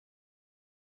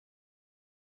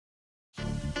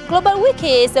Global Week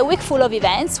is a week full of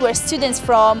events where students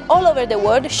from all over the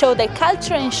world show their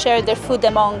culture and share their food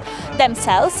among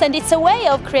themselves, and it's a way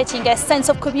of creating a sense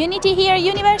of community here at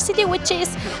university, which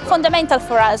is fundamental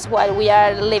for us while we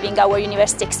are living our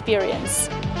university experience.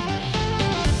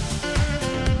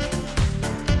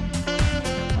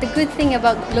 The good thing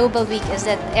about Global Week is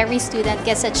that every student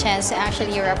gets a chance to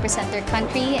actually represent their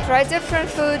country. Try different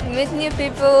food, meet new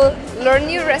people, learn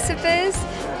new recipes.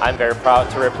 I'm very proud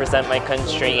to represent my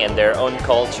country and their own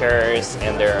cultures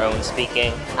and their own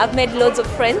speaking. I've made loads of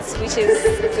friends, which is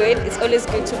good. It's always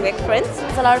good to make friends.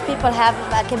 A lot of people have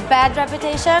like a bad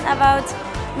reputation about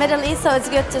Middle East, so it's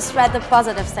good to spread the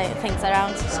positive things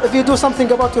around. If you do something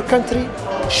about your country,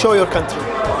 show your country.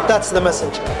 That's the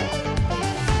message.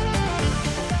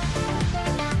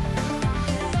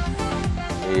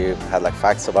 We had like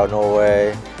facts about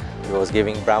Norway. He was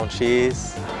giving brown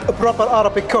cheese. A proper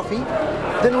Arabic coffee.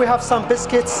 Then we have some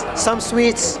biscuits, some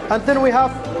sweets, and then we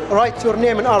have write your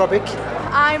name in Arabic.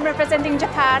 I'm representing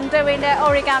Japan doing the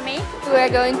origami. We are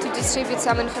going to distribute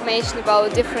some information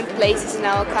about different places in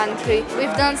our country.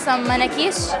 We've done some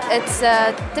manakish. It's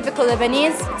typical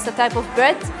Lebanese. It's a type of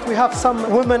bread. We have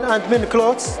some women and men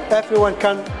clothes. Everyone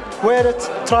can wear it,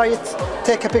 try it,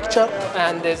 take a picture.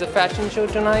 And there's a fashion show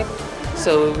tonight.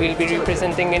 So we'll be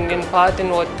representing Indian part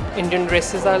and what Indian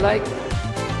dresses are like.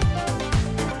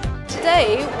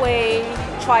 Today we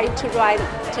try to write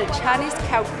the Chinese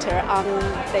character on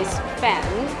this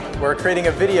fan. We're creating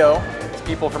a video with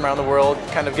people from around the world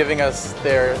kind of giving us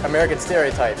their American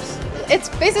stereotypes. It's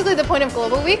basically the point of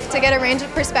Global Week, to get a range of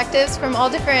perspectives from all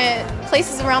different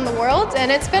places around the world,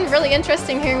 and it's been really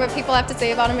interesting hearing what people have to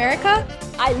say about America.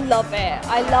 I love it.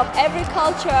 I love every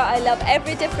culture, I love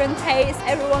every different taste.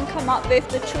 Everyone come up with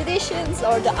the traditions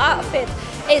or the outfit.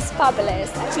 It's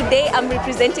fabulous. Today I'm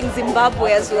representing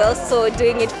Zimbabwe as well, so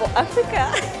doing it for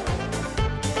Africa.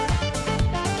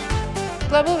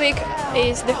 Global Week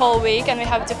is the whole week and we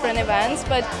have different events,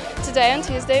 but today on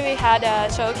Tuesday we had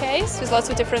a showcase with lots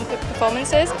of different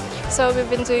performances. So we've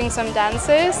been doing some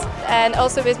dances, and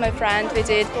also with my friend we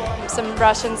did some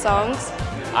Russian songs.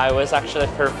 I was actually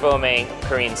performing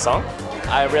Korean song.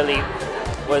 I really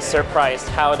was surprised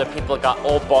how the people got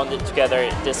all bonded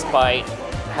together despite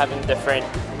having different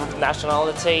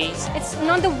nationalities. It's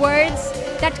not the words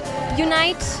that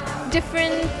unite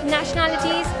different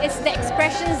nationalities, it's the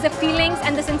expressions, the feelings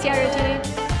and the sincerity.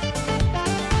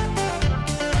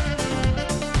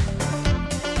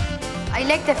 I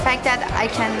like the fact that I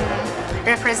can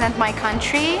represent my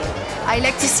country. I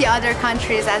like to see other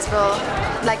countries as well.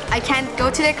 Like, I can't go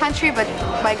to their country, but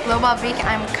by Global Week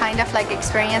I'm kind of like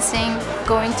experiencing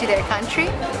going to their country.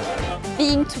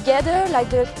 Being together, like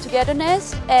the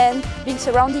togetherness, and being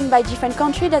surrounded by different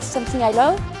countries, that's something I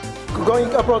love.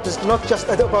 Going abroad is not just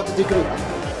about the degree.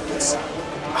 It's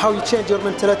how you change your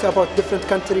mentality about different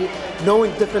countries,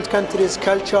 knowing different countries,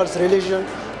 cultures, religion.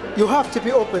 You have to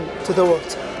be open to the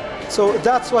world. So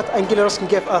that's what Angela Ruskin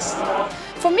gave us.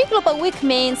 For me, Global Week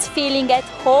means feeling at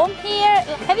home here,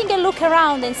 having a look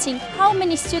around and seeing how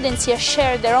many students here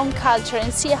share their own culture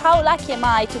and see how lucky am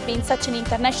I to be in such an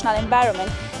international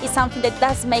environment is something that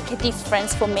does make a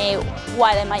difference for me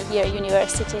while I'm here at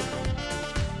university.